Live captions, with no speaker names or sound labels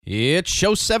It's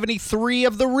show 73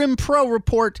 of the Rim Pro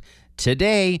Report.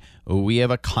 Today, we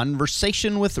have a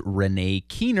conversation with Renee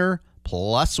Keener,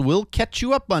 plus we'll catch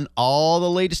you up on all the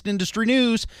latest industry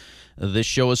news. This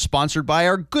show is sponsored by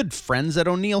our good friends at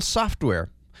O'Neill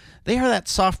Software. They are that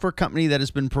software company that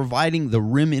has been providing the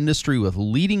RIM industry with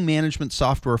leading management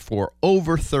software for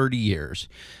over 30 years.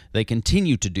 They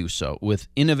continue to do so with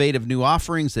innovative new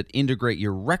offerings that integrate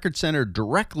your record center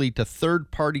directly to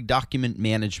third-party document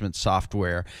management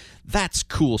software. That's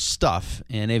cool stuff.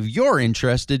 And if you're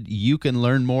interested, you can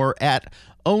learn more at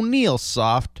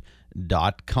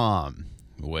o'neillsoft.com.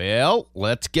 Well,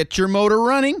 let's get your motor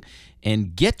running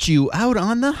and get you out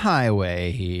on the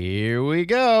highway. Here we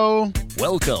go.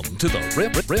 Welcome to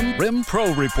the Rim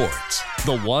Pro Reports,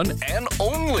 the one and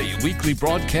only weekly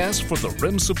broadcast for the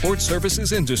rim support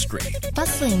services industry.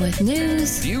 Bustling with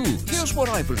news, Views. Here's what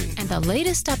I believe. and the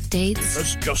latest updates,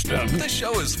 That's just them. This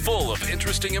show is full of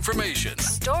interesting information.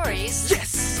 stories,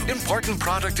 Yes. Important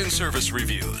product and service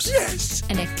reviews. Yes.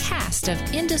 and a cast of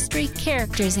industry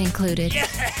characters included.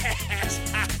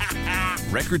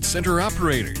 Record center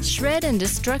operators, Shred and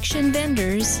destruction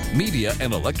vendors, media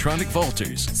and electronic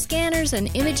vaulters. scanners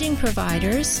and imaging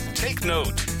providers. Take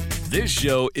note. This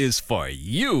show is for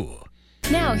you.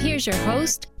 Now here's your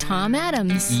host, Tom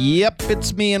Adams. Yep,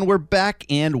 it's me, and we're back,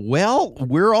 and well,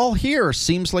 we're all here.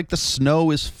 Seems like the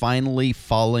snow is finally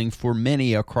falling for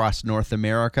many across North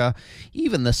America.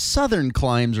 Even the southern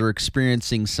climes are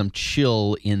experiencing some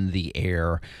chill in the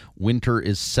air. Winter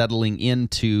is settling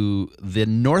into the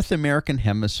North American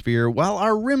hemisphere, while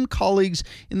our RIM colleagues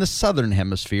in the southern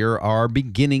hemisphere are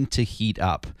beginning to heat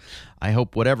up. I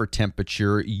hope whatever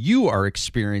temperature you are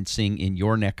experiencing in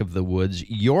your neck of the woods,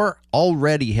 you're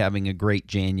already having a great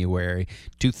January.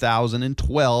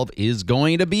 2012 is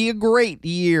going to be a great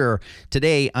year.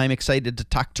 Today, I'm excited to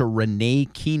talk to Renee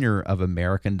Keener of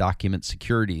American Document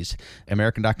Securities.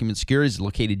 American Document Securities is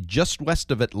located just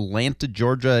west of Atlanta,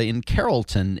 Georgia, in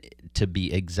Carrollton, to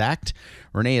be exact.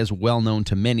 Renee is well known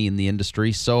to many in the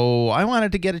industry, so I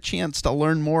wanted to get a chance to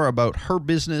learn more about her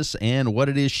business and what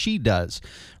it is she does.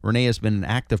 Renee has been an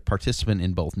active participant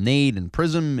in both NADE and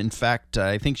PRISM. In fact,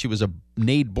 I think she was a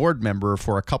NADE board member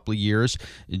for a couple of years,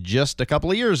 just a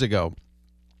couple of years ago.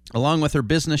 Along with her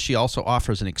business, she also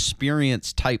offers an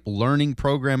experience-type learning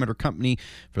program at her company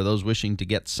for those wishing to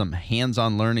get some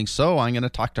hands-on learning. So I'm going to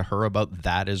talk to her about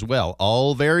that as well.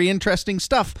 All very interesting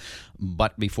stuff.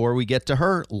 But before we get to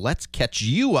her, let's catch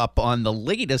you up on the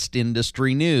latest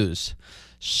industry news.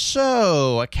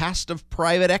 So, a cast of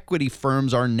private equity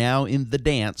firms are now in the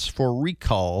dance for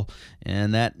recall,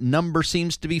 and that number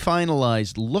seems to be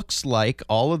finalized. Looks like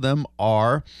all of them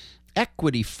are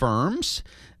equity firms.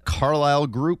 Carlyle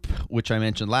Group, which I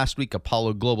mentioned last week,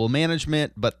 Apollo Global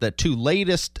Management, but the two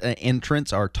latest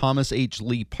entrants are Thomas H.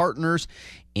 Lee Partners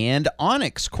and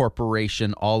Onyx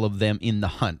Corporation, all of them in the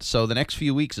hunt. So the next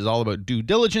few weeks is all about due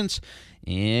diligence,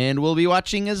 and we'll be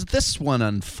watching as this one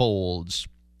unfolds.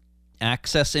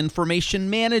 Access Information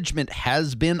Management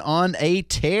has been on a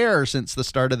tear since the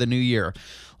start of the new year.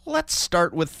 Let's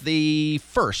start with the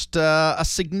first, a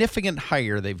significant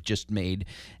hire they've just made.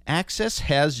 Access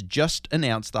has just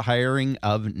announced the hiring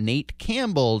of Nate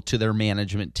Campbell to their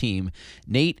management team.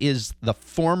 Nate is the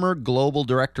former global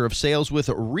director of sales with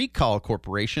Recall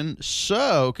Corporation,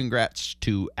 so congrats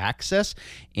to Access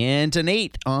and to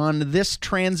Nate on this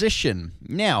transition.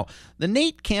 Now, the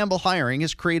Nate Campbell hiring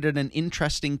has created an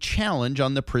interesting challenge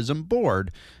on the PRISM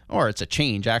board. Or it's a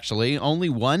change, actually. Only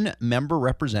one member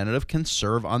representative can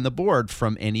serve on the board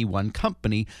from any one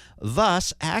company.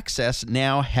 Thus, Access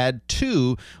now had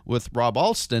two, with Rob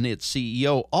Alston, its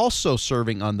CEO, also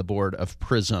serving on the board of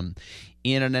PRISM.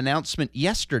 In an announcement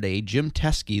yesterday, Jim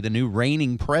Teskey, the new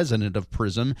reigning president of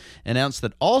PRISM, announced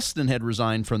that Alston had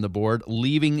resigned from the board,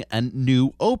 leaving a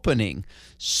new opening.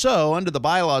 So, under the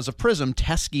bylaws of PRISM,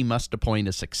 Teskey must appoint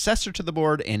a successor to the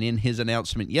board, and in his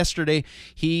announcement yesterday,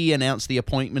 he announced the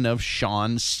appointment of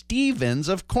Sean Stevens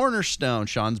of Cornerstone.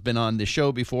 Sean's been on the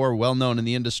show before, well known in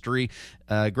the industry,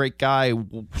 great guy.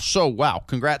 So, wow,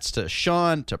 congrats to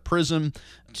Sean, to PRISM,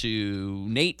 to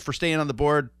Nate for staying on the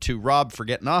board, to Rob for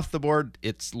getting off the board.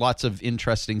 It's lots of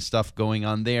interesting stuff going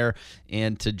on there,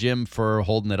 and to Jim for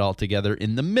holding it all together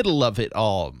in the middle of it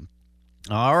all.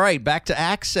 All right, back to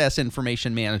Access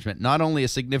Information Management. Not only a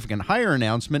significant hire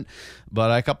announcement,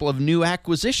 but a couple of new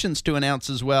acquisitions to announce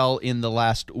as well in the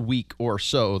last week or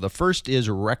so. The first is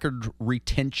Record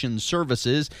Retention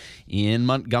Services in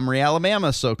Montgomery,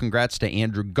 Alabama. So congrats to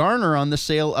Andrew Garner on the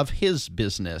sale of his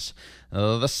business.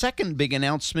 The second big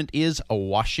announcement is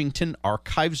Washington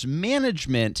Archives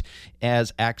Management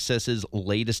as Access's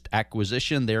latest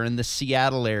acquisition. They're in the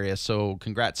Seattle area. So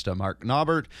congrats to Mark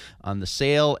Naubert on the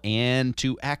sale and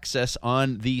to Access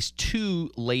on these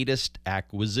two latest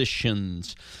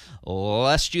acquisitions.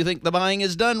 Lest you think the buying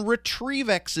is done,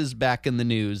 Retrievex is back in the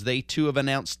news. They too have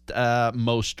announced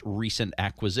most recent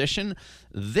acquisition.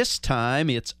 This time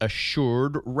it's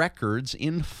Assured Records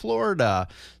in Florida.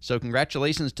 So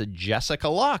congratulations to Jessica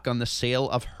Locke on the sale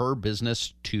of her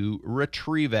business to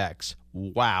Retrievex.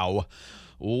 Wow.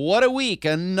 What a week.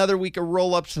 Another week of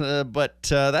roll-ups, but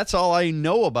that's all I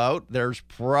know about. There's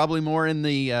probably more in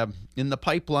the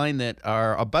pipeline that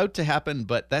are about to happen,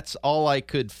 but that's all I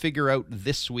could figure out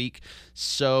this week.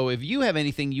 So if you have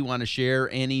anything you want to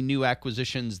share, any new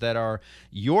acquisitions that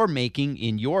you're making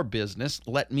in your business,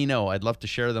 let me know. I'd love to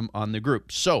share them on the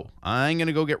group. So I'm going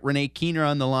to go get Renee Keener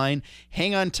on the line.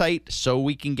 Hang on tight so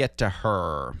we can get to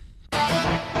her.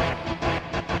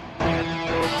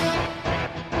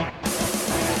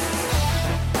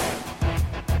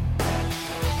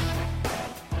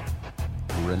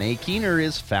 Renee Keener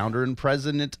is founder and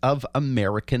president of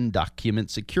American Document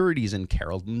Securities in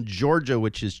Carrollton, Georgia,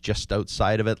 which is just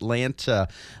outside of Atlanta.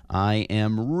 I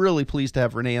am really pleased to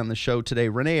have Renee on the show today.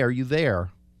 Renee, are you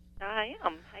there? I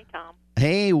am. Hey, Tom.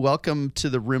 Hey, welcome to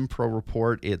the Rim Pro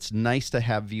Report. It's nice to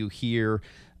have you here.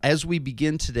 As we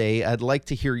begin today, I'd like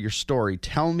to hear your story.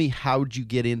 Tell me, how'd you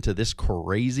get into this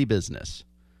crazy business?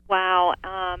 Wow.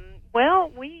 Well,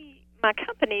 my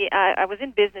company, I was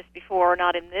in business before,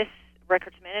 not in this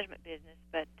records management business,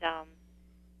 but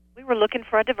we were looking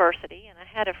for a diversity, and I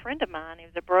had a friend of mine, he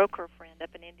was a broker friend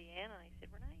up in Indiana, and he said,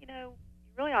 Renee, you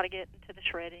really ought to get into the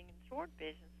shredding and sort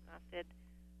business. And I said,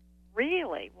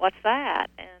 really? What's that?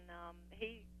 And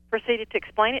he proceeded to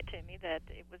explain it to me that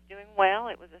it was doing well,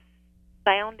 it was a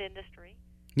sound industry.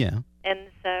 Yeah. And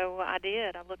so I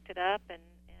did. I looked it up and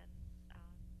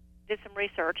did some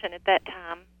research, and at that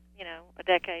time, a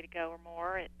decade ago or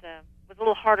more, it was a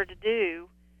little harder to do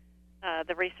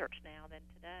the research now than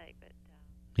today, but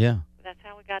yeah, that's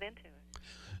how we got into it.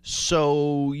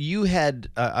 So you had,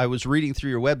 I was reading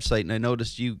through your website, and I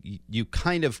noticed you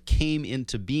kind of came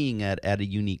into being at a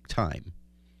unique time.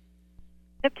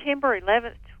 September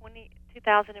 11th,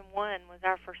 2001 was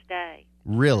our first day.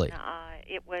 Really? And,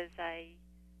 it was a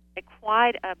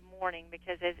quite a morning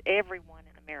because, as everyone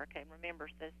in America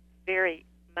remembers this very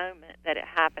moment that it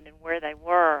happened and where they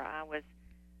were, I was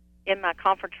in my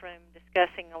conference room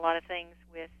discussing a lot of things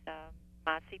with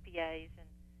my CPAs, and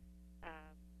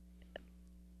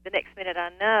the next minute I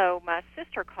know, my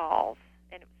sister calls,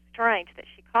 and it was strange that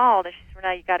she called, and she said,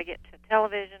 Renee, you got to get to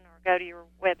television or go to your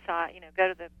website, go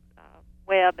to the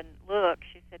web and look.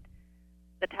 She said,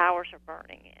 the towers are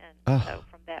burning, and so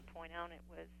from that point on, it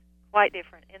was quite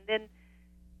different. And then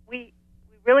we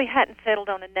really hadn't settled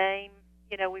on a name.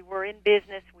 We were in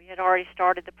business. We had already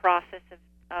started the process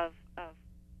of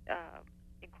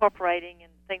incorporating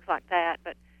and things like that,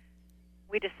 but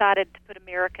we decided to put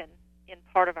American in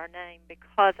part of our name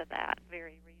because of that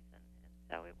very reason. And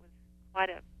so it was quite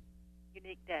a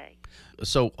unique day.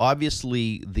 So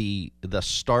obviously the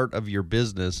start of your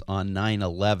business on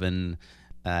 9/11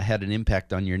 had an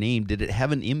impact on your name. Did it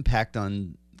have an impact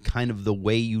on kind of the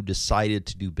way you decided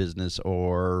to do business,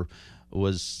 or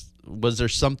was there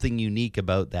something unique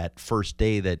about that first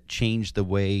day that changed the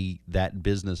way that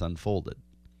business unfolded?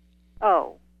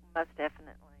 Oh, most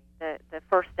definitely. The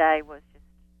first day was just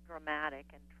dramatic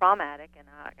and traumatic, and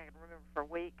I can remember for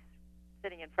weeks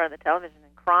sitting in front of the television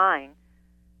and crying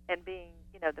and being,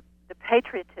 the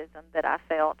patriotism that I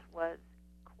felt was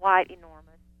quite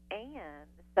enormous, and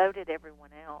so did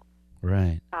everyone else.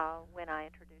 Right. When I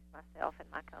introduced myself and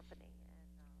my company.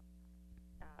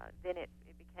 And then it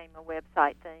became a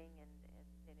website thing, and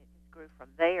then it just grew from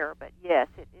there. But yes,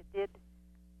 it did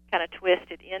kind of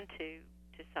twist it into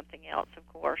something else, of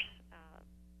course.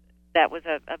 That was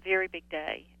a very big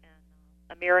day.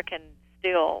 And American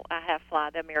still, I have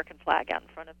the American flag out in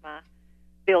front of my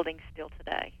building still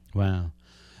today. Wow.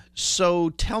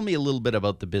 So tell me a little bit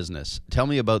about the business. Tell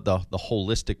me about the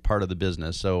holistic part of the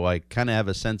business. So I kind of have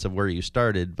a sense of where you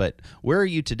started, but where are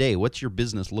you today? What's your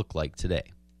business look like today?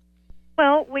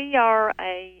 Well, we are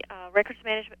a records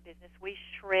management business. We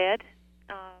shred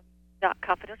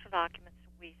confidential documents.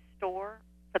 We store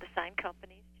for the same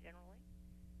companies generally.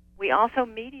 We also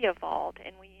media vault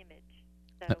and we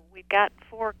image. So we've got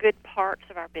 4 good parts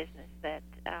of our business that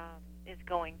is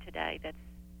going today that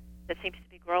seems to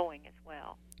be growing as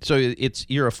well. So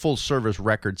you're a full service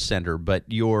record center, but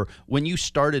when you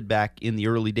started back in the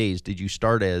early days, did you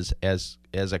start as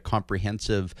a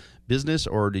comprehensive business,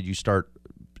 or did you start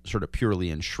sort of purely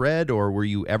in shred, or were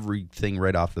you everything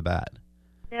right off the bat?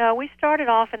 No, we started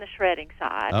off in the shredding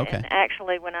side. Okay. And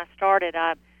actually, when I started,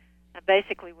 I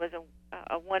basically was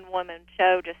a one-woman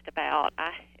show just about.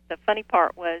 The funny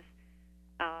part was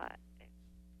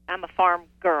I'm a farm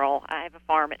girl. I have a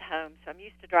farm at home, so I'm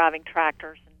used to driving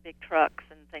tractors and big trucks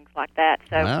and things like that.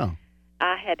 So Wow.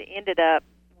 I had ended up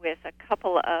with a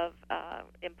couple of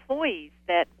employees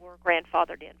that were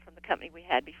grandfathered in from the company we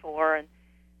had before, and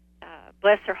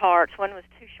bless their hearts, one was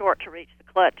too short to reach the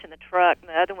clutch in the truck, and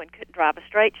the other one couldn't drive a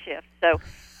straight shift. So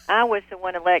I was the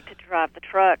one elected to drive the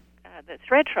truck, the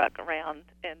shred truck around,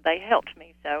 and they helped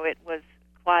me. So it was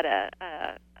quite a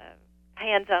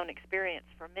hands-on experience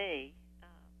for me.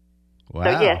 Wow.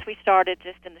 So yes, we started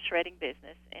just in the shredding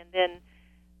business, and then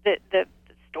the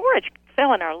storage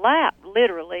fell in our lap,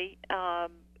 literally,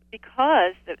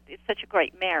 because it's such a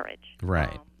great marriage.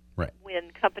 Right. Right.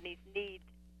 When companies need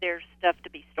their stuff to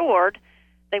be stored,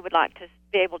 they would like to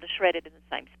be able to shred it in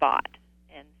the same spot.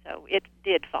 And so it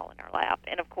did fall in our lap.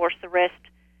 And, of course, the rest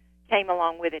came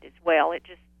along with it as well.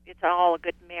 It's all a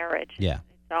good marriage. Yeah.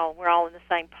 We're all in the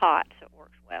same pot, so it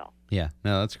works well. Yeah,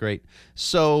 no, that's great.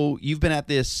 So you've been at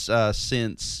this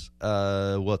since,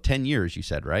 10 years, you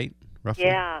said, right? Roughly?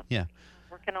 Yeah. Yeah.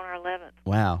 Working on our 11th.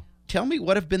 Wow. Tell me,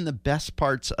 what have been the best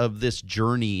parts of this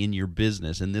journey in your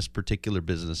business, in this particular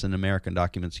business, in American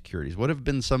Document Securities? What have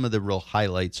been some of the real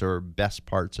highlights or best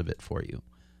parts of it for you?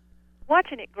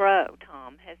 Watching it grow,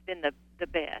 Tom, has been the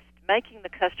best. Making the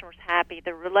customers happy,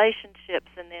 the relationships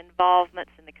and the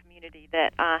involvements in the community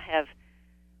that I have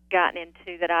gotten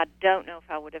into that I don't know if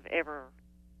I would have ever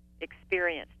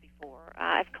experienced before.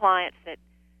 I have clients that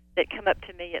come up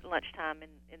to me at lunchtime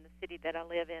in the city that I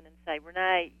live in and say,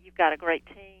 Renee, you've got a great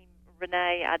team.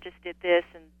 Renee, I just did this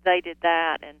and they did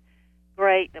that, and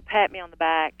great. They'll pat me on the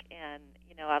back, and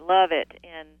I love it.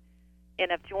 And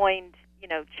I've joined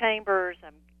chambers.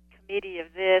 I'm committee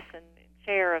of this and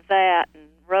chair of that, and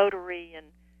Rotary, and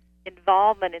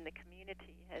involvement in the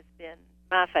community has been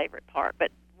my favorite part. But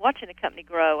watching the company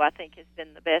grow, I think, has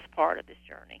been the best part of this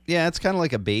journey. Yeah, it's kind of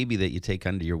like a baby that you take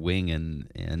under your wing,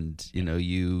 and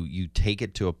you take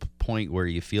it to a point where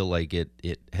you feel like it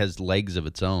has legs of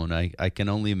its own. I can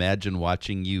only imagine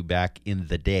watching you back in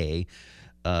the day,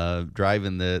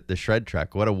 driving the shred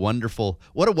truck. What a wonderful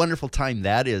time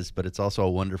that is, but it's also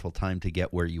a wonderful time to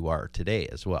get where you are today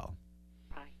as well.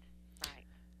 Right.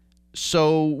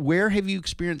 So where have you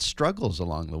experienced struggles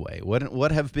along the way?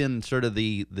 What have been sort of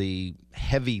the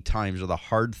heavy times or the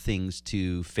hard things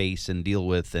to face and deal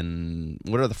with, and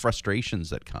what are the frustrations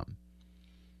that come?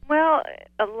 Well,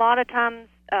 a lot of times,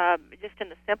 just in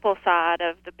the simple side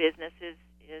of the business is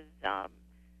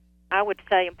I would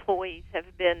say employees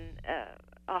have been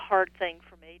a hard thing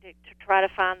for me to try to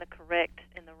find the correct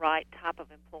and the right type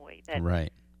of employee. That,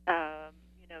 Right.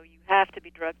 You have to be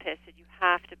drug tested. You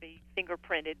have to be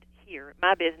fingerprinted here. In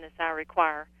my business, I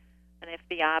require an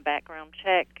FBI background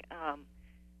check,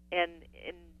 and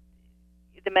it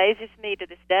amazes me to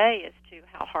this day as to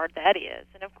how hard that is.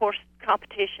 And of course,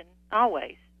 competition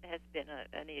always has been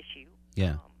an issue.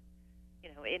 Yeah.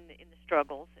 In the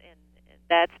struggles, and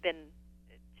that's been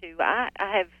too. I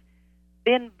have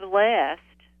been blessed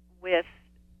with,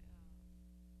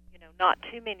 not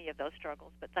too many of those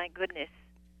struggles, but thank goodness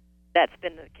that's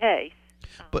been the case.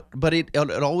 But it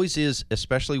always is,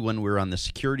 especially when we're on the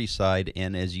security side,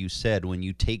 and as you said, when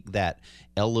you take that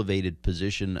elevated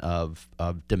position of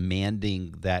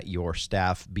demanding that your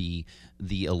staff be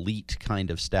the elite kind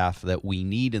of staff that we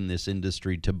need in this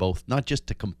industry to both, not just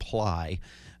to comply,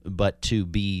 but to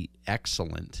be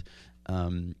excellent.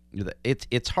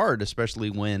 It's hard, especially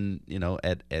when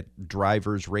at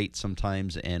drivers' rates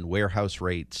sometimes and warehouse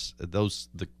rates,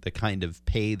 the kind of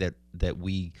pay that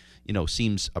we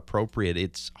seems appropriate.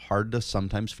 It's hard to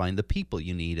sometimes find the people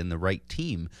you need and the right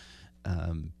team.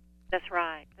 That's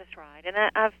right. And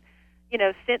I've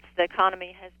since the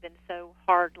economy has been so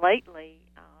hard lately,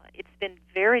 it's been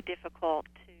very difficult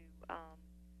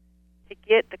to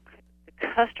get the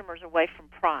customers away from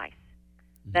price.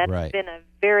 That's Right. been a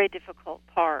very difficult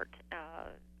part.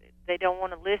 They don't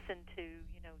want to listen to,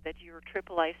 that you're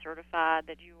AAA certified,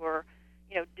 that you are,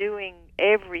 doing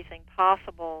everything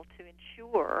possible to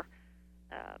ensure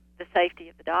the safety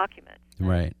of the documents.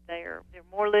 Right. They're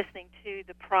more listening to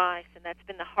the price, and that's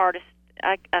been the hardest.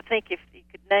 I think if you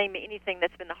could name anything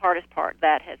that's been the hardest part,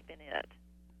 that has been it.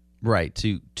 Right.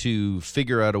 To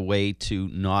figure out a way to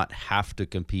not have to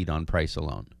compete on price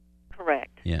alone.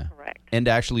 Correct. Yeah. Correct. And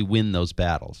actually win those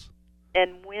battles.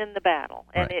 And win the battle.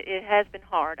 And Right. it has been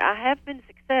hard. I have been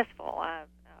successful,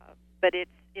 but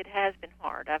it has been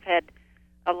hard. I've had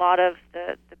a lot of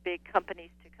the big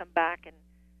companies to come back and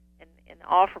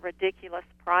offer ridiculous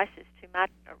prices to my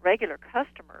regular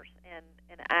customers, and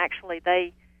actually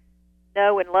they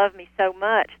know and love me so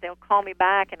much, they'll call me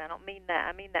back, and I don't mean that,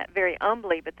 I mean that very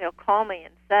humbly, but they'll call me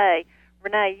and say,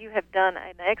 Renee, you have done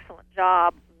an excellent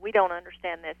job. We don't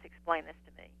understand this. Explain this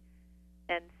to me.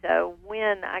 And so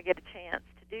when I get a chance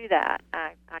to do that,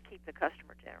 I keep the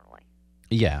customer generally.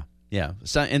 Yeah. Yeah,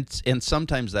 so, and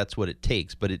sometimes that's what it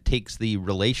takes, but it takes the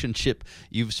relationship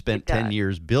you've spent 10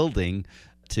 years building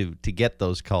to get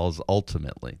those calls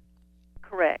ultimately.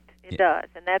 Correct, it does,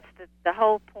 and that's the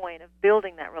whole point of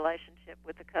building that relationship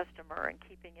with the customer and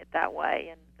keeping it that way,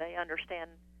 and they understand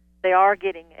they are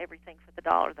getting everything for the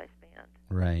dollar they spend.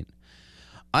 Right.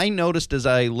 I noticed as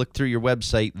I looked through your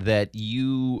website that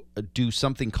you do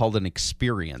something called an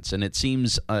experience, and it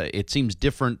seems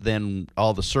different than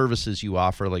all the services you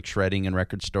offer, like shredding and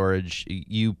record storage.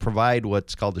 You provide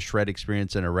what's called the shred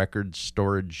experience and a record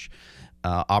storage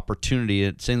opportunity.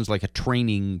 It seems like a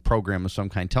training program of some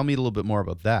kind. Tell me a little bit more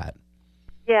about that.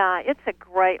 Yeah, it's a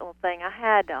great little thing. I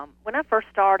had when I first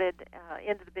started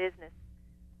into the business,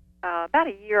 about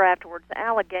a year afterwards, the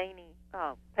Allegheny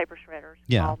paper shredders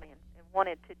called me and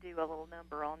wanted to do a little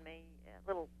number on me, a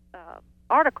little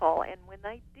article, and when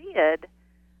they did,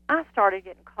 I started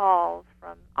getting calls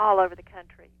from all over the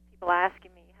country, people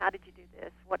asking me, how did you do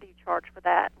this, what do you charge for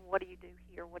that, what do you do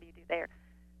here, what do you do there,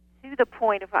 to the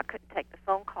point of I couldn't take the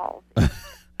phone calls.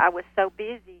 I was so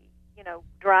busy,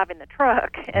 driving the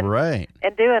truck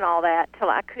and doing all that till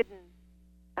I couldn't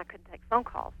take phone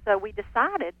calls. So we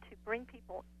decided to bring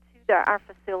people to our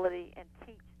facility and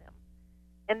teach them.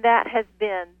 And that has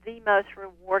been the most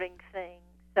rewarding thing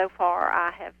so far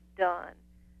I have done.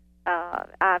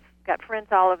 I've got friends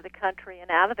all over the country and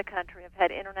out of the country. I've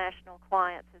had international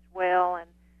clients as well. And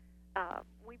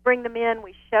we bring them in.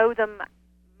 We show them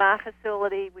my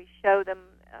facility. We show them,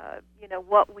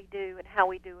 what we do and how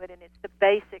we do it. And it's the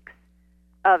basics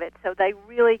of it. So they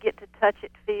really get to touch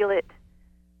it, feel it,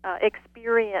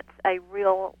 experience a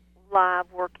real live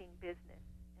working business.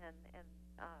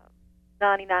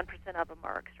 99% of them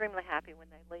are extremely happy when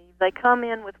they leave. They come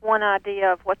in with one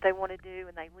idea of what they want to do,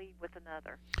 and they leave with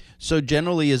another. So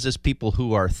generally, is this people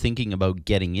who are thinking about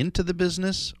getting into the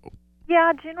business?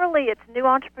 Yeah, generally it's new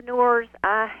entrepreneurs.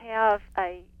 I have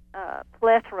a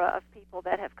plethora of people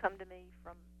that have come to me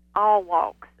from all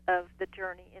walks of the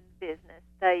journey in business.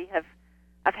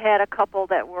 I've had a couple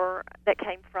that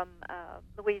came from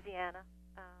Louisiana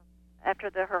after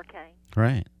the hurricane.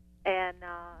 Right. And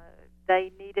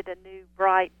they needed a new,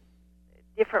 bright,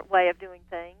 different way of doing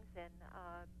things. And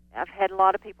I've had a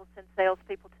lot of people send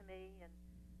salespeople to me and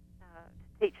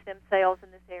to teach them sales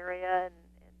in this area. And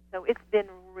so it's been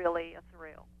really a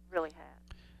thrill, really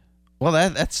has. Well,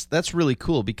 that's really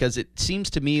cool, because it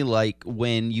seems to me like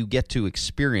when you get to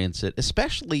experience it,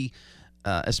 especially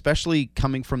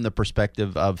coming from the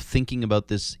perspective of thinking about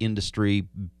this industry,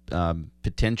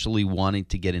 potentially wanting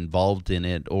to get involved in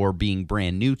it or being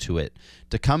brand new to it,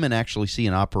 to come and actually see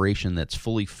an operation that's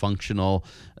fully functional,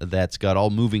 that's got all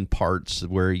moving parts,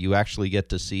 where you actually get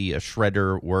to see a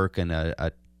shredder work and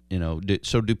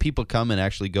so do people come and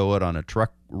actually go out on a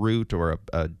truck route or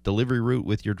a delivery route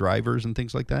with your drivers and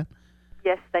things like that?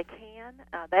 Yes, they can.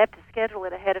 They have to schedule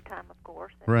it ahead of time, of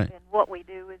course. And, right. And what we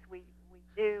do is we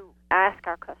do ask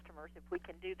our customers if we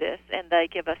can do this, and they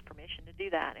give us permission to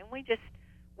do that. And we just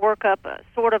work up a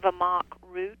sort of a mock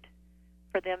route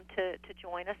for them to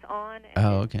join us on. And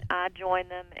okay. I join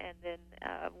them, and then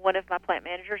one of my plant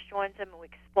managers joins them, and we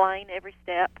explain every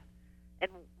step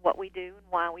and what we do and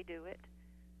why we do it.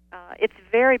 It's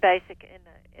very basic,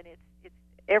 and it's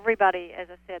everybody, as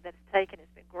I said, that's taken has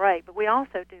been great. But we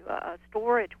also do a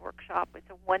storage workshop. It's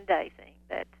a one-day thing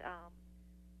that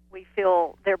we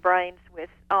fill their brains with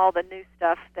all the new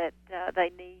stuff that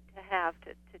they need to have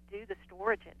to do the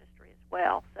storage industry as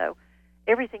well. So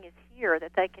everything is here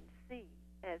that they can see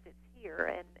as it's here,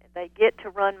 and they get to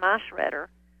run my shredder.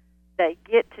 They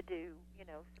get to do,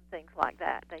 some things like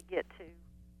that. They get to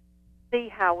see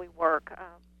how we work.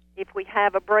 If we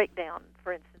have a breakdown,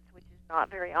 for instance, which is not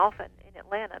very often in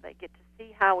Atlanta, they get to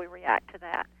see how we react to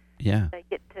that. Yeah. They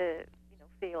get to,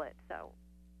 feel it. So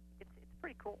it's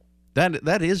pretty cool.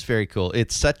 That is very cool.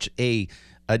 It's such a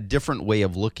different way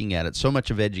of looking at it. So much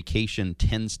of education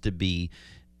tends to be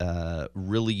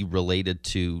really related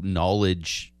to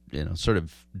knowledge, sort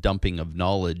of dumping of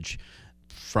knowledge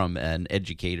from an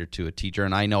educator to a teacher.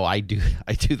 And I know I do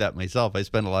that myself. I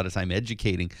spend a lot of time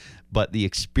educating, but the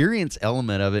experience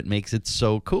element of it makes it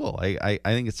so cool. I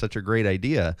think it's such a great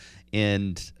idea.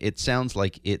 And it sounds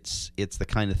like it's the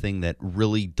kind of thing that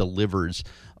really delivers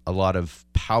a lot of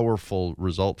powerful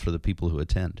result for the people who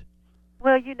attend.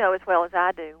 Well, you know as well as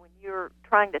I do, when you're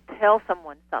trying to tell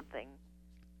someone something,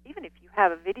 even if you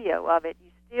have a video of it,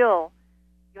 you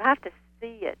have to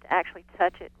see it, actually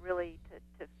touch it, really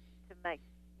to make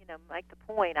make the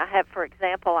point. For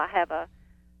example, I have a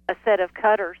set of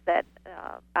cutters that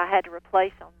I had to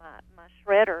replace on my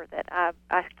shredder that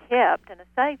I kept and I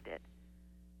saved it,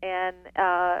 and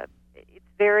it's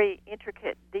very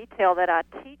intricate detail that I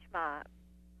teach my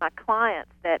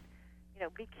clients that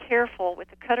be careful with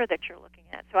the cutter that you're looking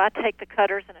at. So I take the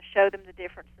cutters and I show them the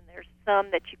difference, and there's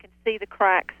some that you can see the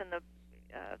cracks and the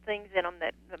things in them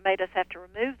that made us have to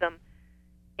remove them,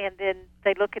 and then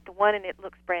they look at the one and it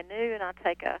looks brand new, and I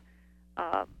take a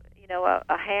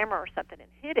hammer or something and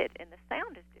hit it, and the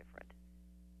sound is different.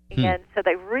 And so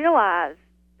they realize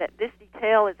that this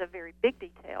detail is a very big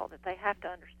detail that they have to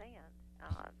understand,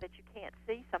 that you can't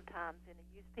see sometimes in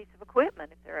a used piece of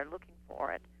equipment if they're looking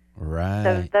for it. Right.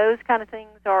 So those kind of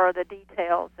things are the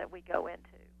details that we go into.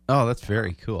 Oh, that's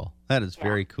very cool. That is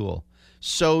very cool.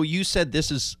 So you said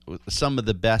this is some of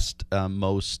the best,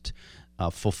 most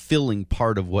fulfilling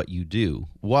part of what you do.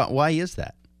 Why is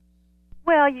that?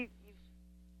 Well,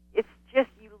 it's just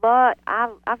you love.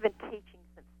 I've been teaching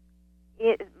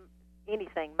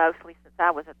mostly since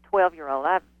I was a 12-year-old.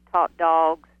 I've taught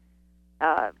dogs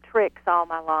tricks all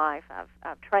my life.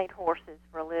 I've trained horses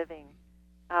for a living,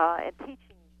 and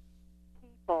teaching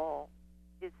people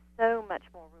is so much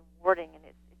more rewarding, and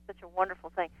it's such a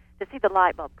wonderful thing to see the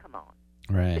light bulb come on.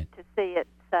 Right. To see it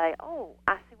say, "Oh,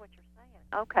 I see what you're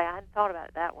saying. Okay, I hadn't thought about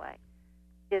it that way,"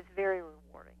 is very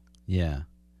rewarding. Yeah.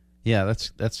 Yeah,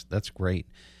 that's great.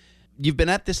 You've been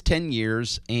at this 10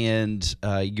 years, and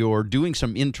you're doing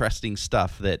some interesting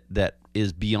stuff that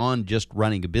is beyond just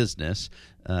running a business.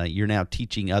 You're now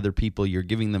teaching other people. You're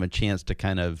giving them a chance to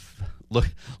kind of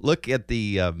look at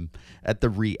the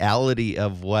reality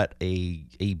of what a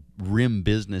rim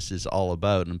business is all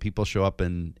about, and people show up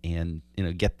and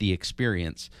get the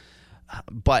experience.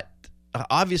 But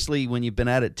obviously, when you've been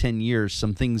at it 10 years,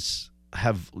 some things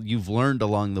you've learned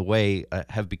along the way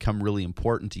have become really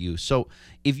important to you. So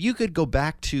if you could go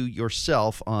back to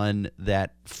yourself on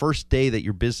that first day that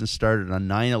your business started on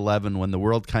 9/11, when the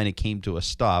world kind of came to a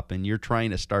stop and you're trying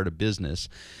to start a business,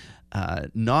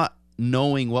 not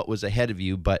knowing what was ahead of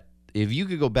you, but if you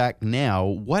could go back now,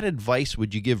 what advice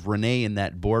would you give Renee in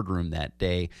that boardroom that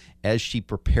day as she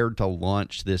prepared to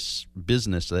launch this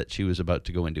business that she was about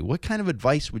to go into? What kind of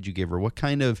advice would you give her? What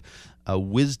kind of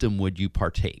wisdom would you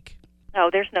partake? Oh,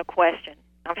 there's no question.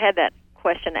 I've had that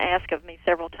question asked of me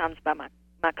several times by my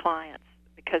clients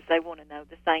because they want to know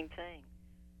the same thing.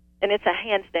 And it's a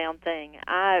hands-down thing.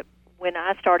 When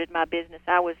I started my business,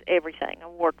 I was everything. I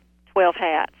wore 12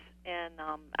 hats, and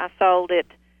I sold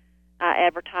it, I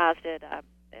advertised it, I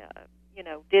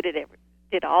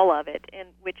did all of it, and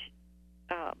which,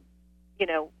 I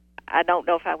don't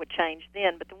know if I would change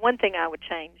then, but the one thing I would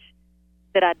change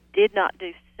that I did not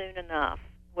do soon enough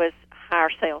was hire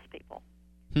salespeople.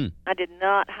 I did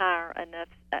not hire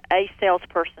a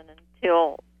salesperson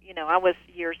until I was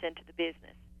years into the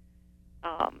business,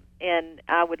 and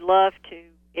I would love to,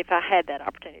 if I had that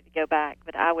opportunity, to go back.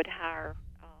 But I would hire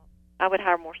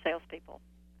more salespeople.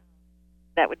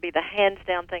 That would be the hands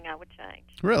down thing I would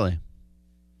change. Really,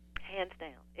 hands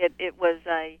down. It was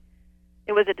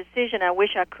a decision I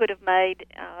wish I could have made.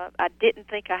 I didn't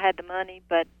think I had the money,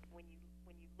 but when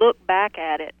you look back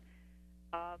at it,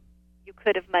 you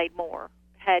could have made more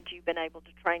had you been able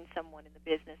to train someone in the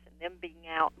business and them being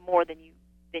out more than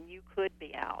you could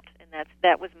be out. And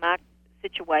that was my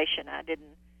situation. I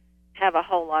didn't have a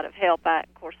whole lot of help.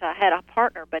 Of course, I had a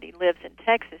partner, but he lives in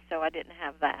Texas, so I didn't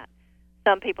have that.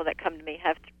 Some people that come to me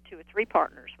have 2 or 3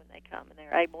 partners when they come, and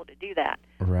they're able to do that.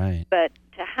 Right. But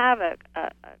to have a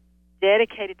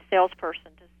dedicated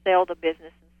salesperson to sell the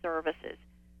business and services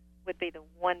would be the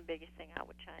one biggest thing I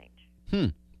would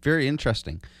change. Very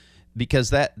interesting, because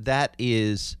that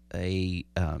is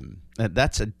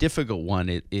that's a difficult one.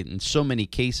 In so many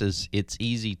cases, it's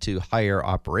easy to hire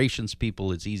operations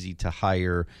people. It's easy to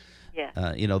hire. Yes.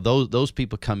 Those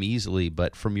people come easily,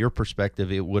 but from your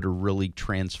perspective, it would have really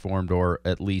transformed, or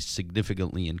at least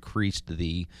significantly increased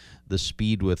the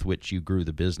speed with which you grew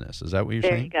the business. Is that what you're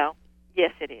saying? There you go.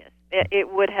 Yes, it is.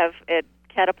 It would have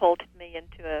catapulted me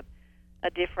into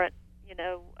a different,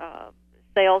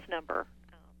 sales number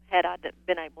had I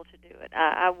been able to do it.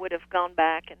 I would have gone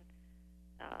back, and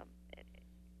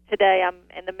today I'm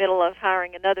in the middle of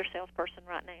hiring another salesperson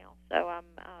right now. So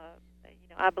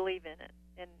I believe in it,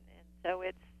 and so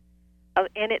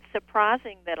it's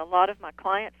surprising that a lot of my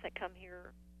clients that come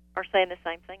here are saying the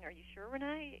same thing. Are you sure,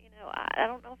 Renee? I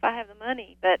don't know if I have the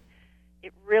money, but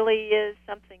it really is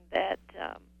something that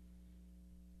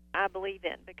I believe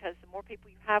in, because the more people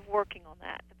you have working on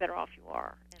that, the better off you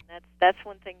are. And that's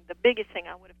one thing, the biggest thing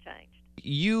I would have changed.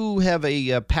 You have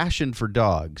a passion for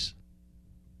dogs.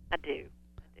 I do.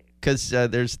 Because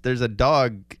there's a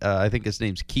dog, I think his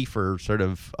name's Kiefer, sort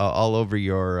of all over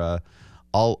your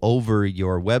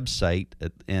website,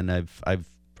 and I've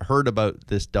heard about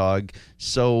this dog.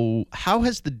 So how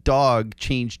has the dog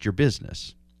changed your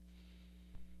business?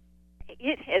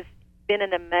 It has been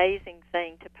an amazing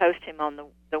thing to post him on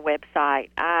the website.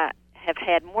 I have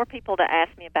had more people to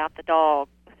ask me about the dog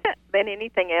than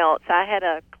anything else. I had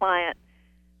a client,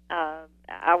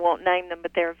 I won't name them,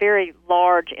 but they're a very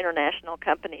large international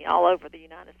company all over the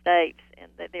United States,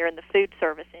 and they're in the food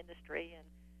service industry,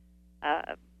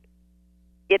 and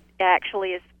it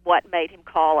actually is what made him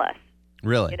call us.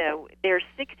 Really? You know, there's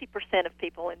 60% of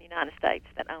people in the United States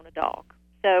that own a dog.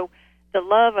 So the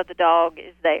love of the dog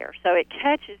is there. So it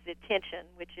catches the attention,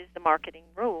 which is the marketing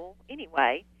rule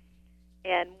anyway.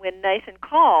 And when Nathan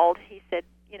called, he said,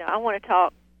 you know, I want to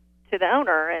talk to the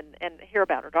owner and hear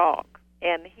about her dog.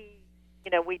 And he,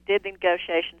 you know, we did the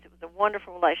negotiations. It was a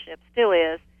wonderful relationship, still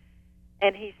is.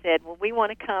 And he said, well, we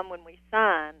want to come when we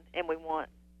sign, and we want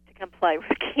to come play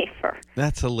with Kiefer.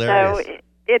 That's hilarious. So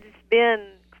it's been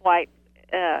quite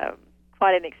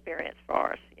an experience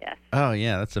for us, yes. Oh,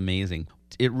 yeah, that's amazing.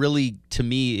 It really, to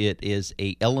me, it is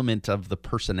a element of the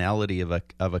personality of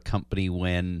a company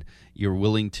when you're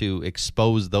willing to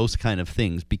expose those kind of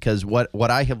things. Because what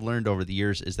I have learned over the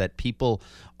years is that people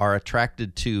are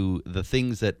attracted to the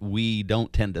things that we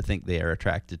don't tend to think they are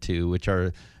attracted to, which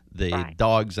are the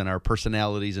dogs and our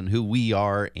personalities and who we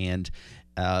are. And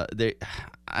at the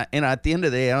end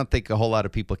of the day, I don't think a whole lot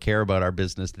of people care about our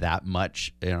business that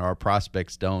much, and our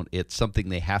prospects don't. It's something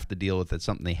they have to deal with. It's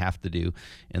something they have to do,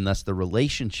 and thus the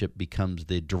relationship becomes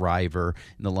the driver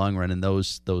in the long run. And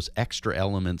those extra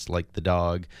elements, like the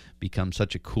dog, become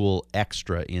such a cool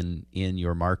extra in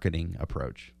your marketing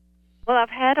approach. Well, I've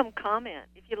had them comment,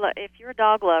 if you're a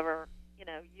dog lover, you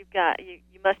know, you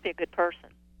must be a good person.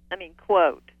 I mean,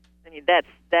 quote. I mean, that's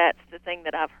the thing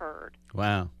that I've heard.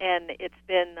 Wow. And it's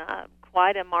been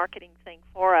quite a marketing thing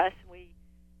for us. We,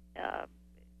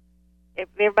 if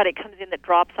everybody comes in that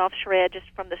drops off Shred just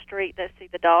from the street, they see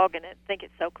the dog and think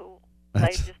it's so cool.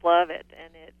 They just love it,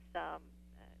 and it's.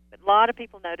 But a lot of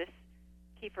people notice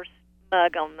Kiefer's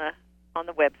mug on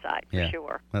the website for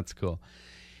sure. That's cool.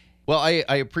 Well,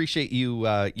 I appreciate you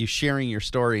sharing your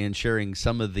story and sharing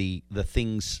some of the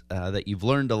things that you've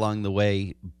learned along the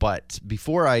way. But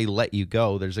before I let you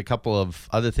go, there's a couple of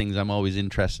other things I'm always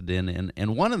interested in.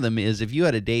 And one of them is, if you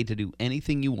had a day to do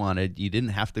anything you wanted, you didn't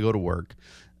have to go to work,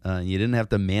 you didn't have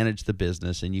to manage the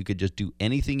business, and you could just do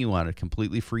anything you wanted,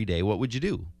 completely free day, what would you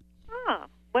do?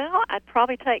 Well, I'd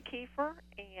probably take Kiefer,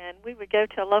 and we would go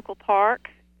to a local park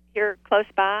here close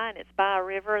by, and it's by a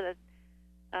river, the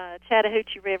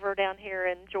Chattahoochee River down here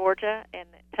in Georgia, and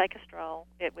take a stroll.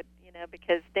 It would, you know,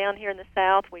 because down here in the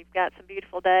South we've got some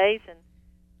beautiful days,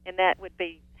 and that would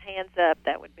be hands up.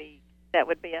 That would be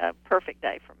a perfect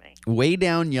day for me. Way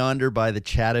down yonder by the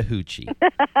Chattahoochee.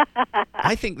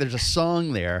 I think there's a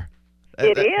song there.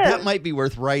 It is. That might be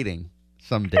worth writing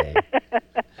someday.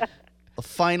 A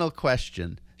final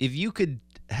question: if you could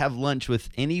have lunch with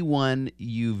anyone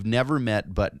you've never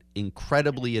met but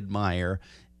incredibly admire,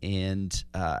 and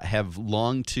have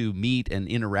longed to meet and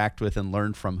interact with and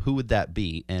learn from, who would that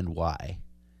be and why?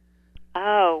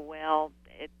 Oh, well,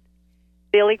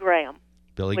 Billy Graham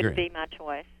would be my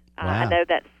choice. Wow. I know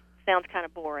that sounds kind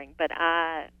of boring, but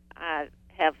I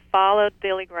have followed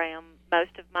Billy Graham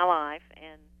most of my life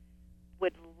and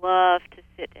would love to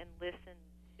sit and listen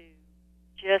to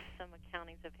just some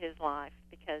accountings of his life,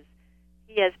 because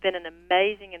he has been an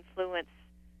amazing influence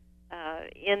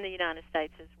in the United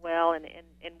States as well, and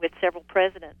with several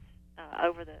presidents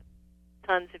over the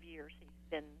tons of years. He's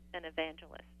been an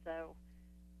evangelist, so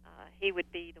he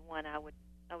would be the one I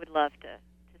would love to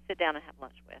sit down and have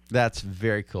lunch with. That's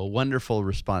very cool. Wonderful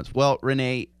response. Well,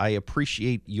 Renee, I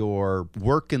appreciate your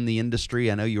work in the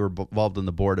industry. I know you were involved in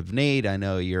the board of NAID. I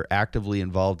know you're actively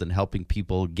involved in helping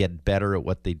people get better at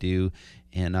what they do,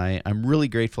 and I'm really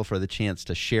grateful for the chance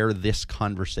to share this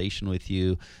conversation with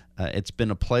you. It's been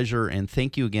a pleasure, and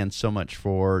thank you again so much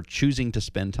for choosing to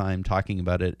spend time talking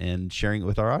about it and sharing it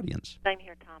with our audience. Same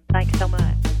here, Tom. Thanks so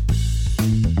much.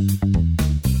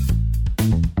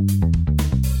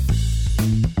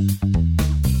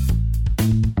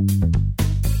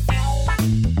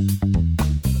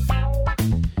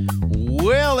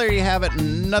 Well, there you have it.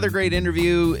 Another great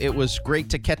interview. It was great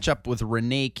to catch up with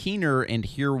Renee Keener and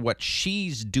hear what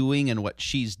she's doing and what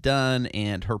she's done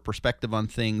and her perspective on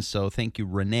things. So thank you,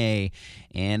 Renee.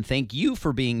 And thank you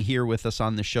for being here with us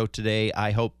on the show today.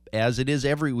 I hope as it is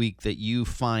every week, that you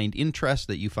find interest,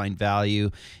 that you find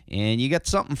value, and you get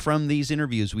something from these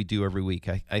interviews we do every week.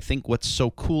 I think what's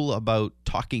so cool about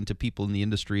talking to people in the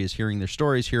industry is hearing their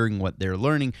stories, hearing what they're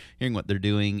learning, hearing what they're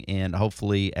doing, and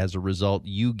hopefully, as a result,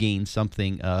 you gain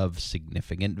something of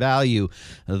significant value.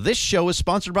 This show is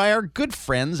sponsored by our good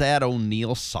friends at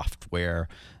O'Neill Software.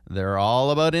 They're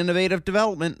all about innovative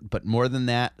development, but more than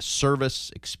that,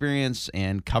 service, experience,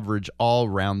 and coverage all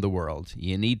around the world.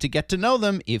 You need to get to know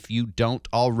them if you don't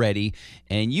already,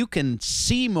 and you can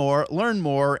see more, learn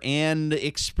more, and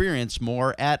experience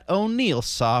more at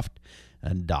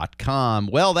o'neillsoft.com.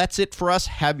 Well, that's it for us.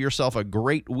 Have yourself a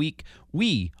great week.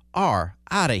 We are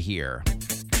out of here.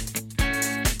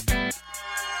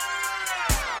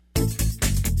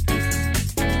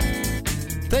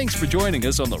 Thanks for joining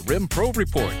us on the RIM Pro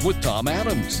Report with Tom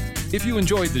Adams. If you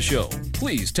enjoyed the show,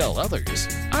 please tell others.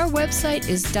 Our website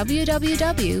is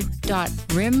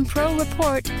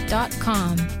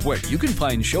www.rimproreport.com, where you can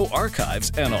find show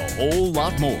archives and a whole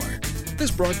lot more.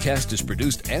 This broadcast is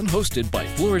produced and hosted by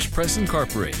Flourish Press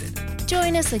Incorporated.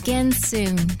 Join us again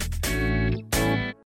soon.